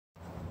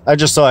I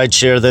just thought I'd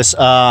share this.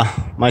 My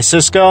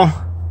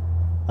XISICO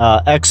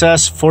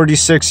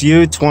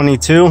XS-46U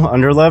 22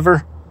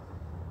 underlever.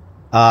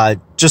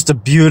 Just a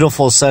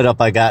beautiful setup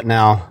I got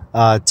now.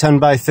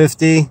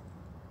 10x50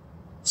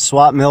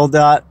 swap mil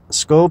dot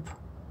scope.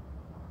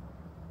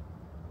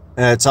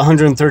 It's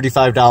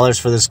 $135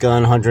 for this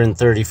gun,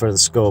 $130 for the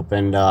scope,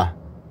 and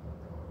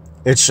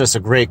it's just a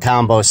great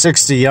combo.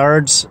 60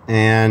 yards,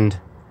 and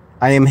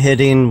I am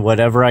hitting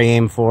whatever I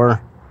aim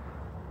for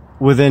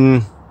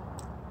within,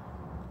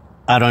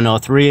 I don't know,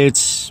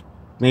 3/8,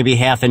 maybe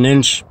half an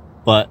inch,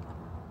 but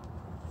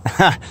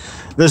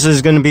this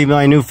is going to be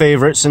my new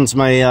favorite since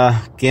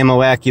my Gamma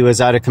Accu is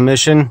out of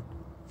commission.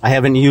 I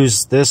haven't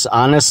used this,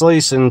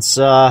 honestly, since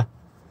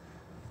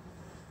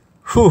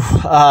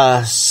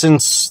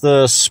since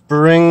the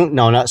spring,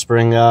 no, not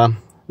spring,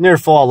 near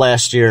fall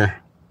last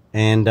year,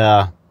 and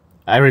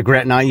I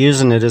regret not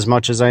using it as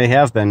much as I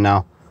have been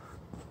now.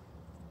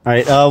 All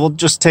right, we'll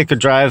just take a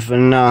drive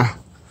and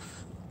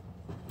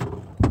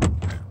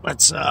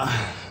let's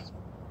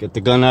get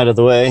the gun out of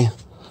the way.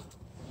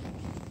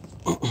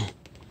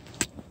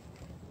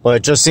 Well,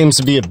 it just seems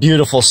to be a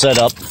beautiful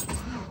setup.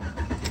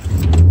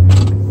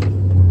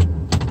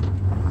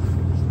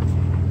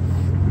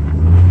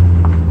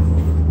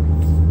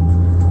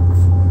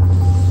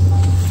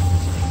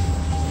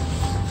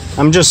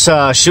 I'm just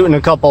shooting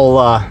a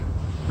couple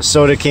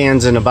soda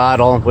cans in a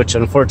bottle, which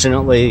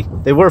unfortunately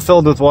they were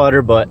filled with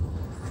water, but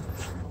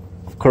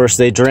of course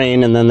they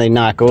drain and then they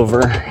knock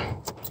over.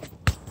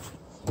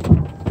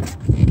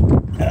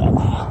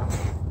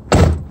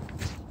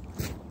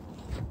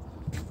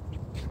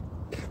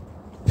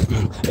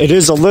 It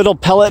is a little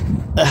pellet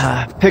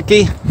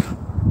picky,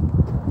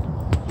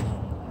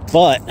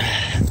 but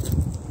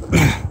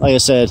like I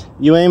said,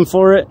 you aim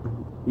for it,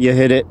 you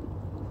hit it.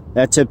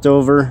 That tipped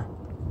over.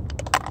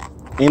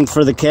 Aimed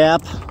for the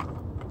cap.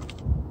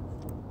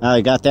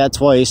 I got that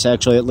twice.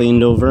 Actually, it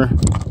leaned over.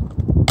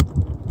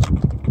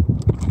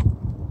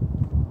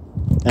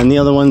 And the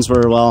other ones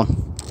were, well,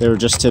 they were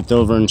just tipped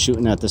over and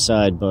shooting at the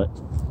side, but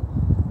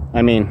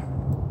I mean,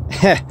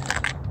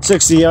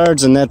 60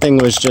 yards and that thing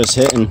was just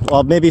hitting.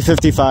 Well, maybe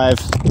 55.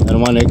 I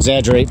don't want to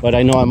exaggerate, but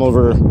I know I'm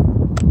over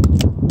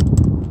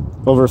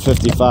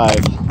 55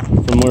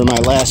 from where my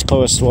last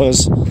post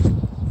was.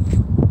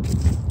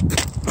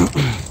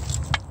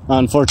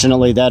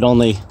 Unfortunately, that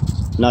only,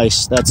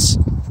 nice, that's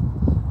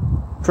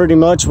pretty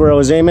much where I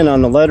was aiming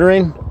on the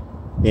lettering,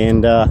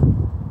 and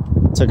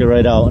took it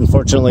right out.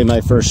 Unfortunately,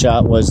 my first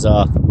shot was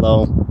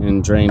low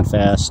and drained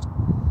fast.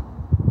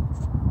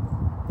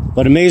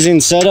 But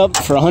amazing setup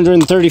for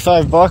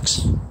 135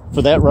 bucks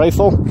for that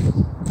rifle.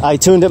 I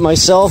tuned it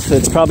myself.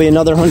 It's probably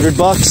another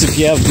 $100 if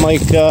you have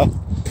Mike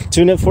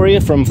tune it for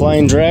you from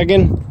Flying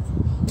Dragon.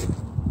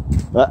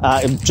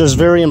 I'm just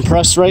very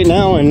impressed right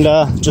now, and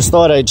just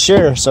thought I'd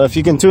share. So if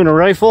you can tune a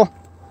rifle,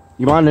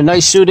 you want a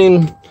nice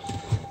shooting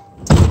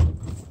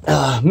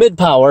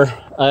mid-power.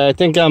 I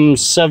think I'm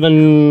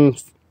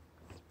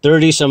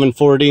 730,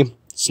 740.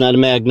 It's not a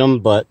Magnum,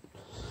 but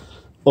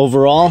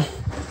overall,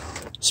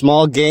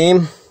 small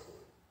game,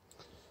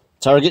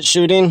 target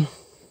shooting,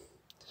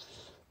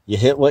 you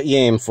hit what you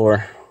aim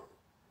for.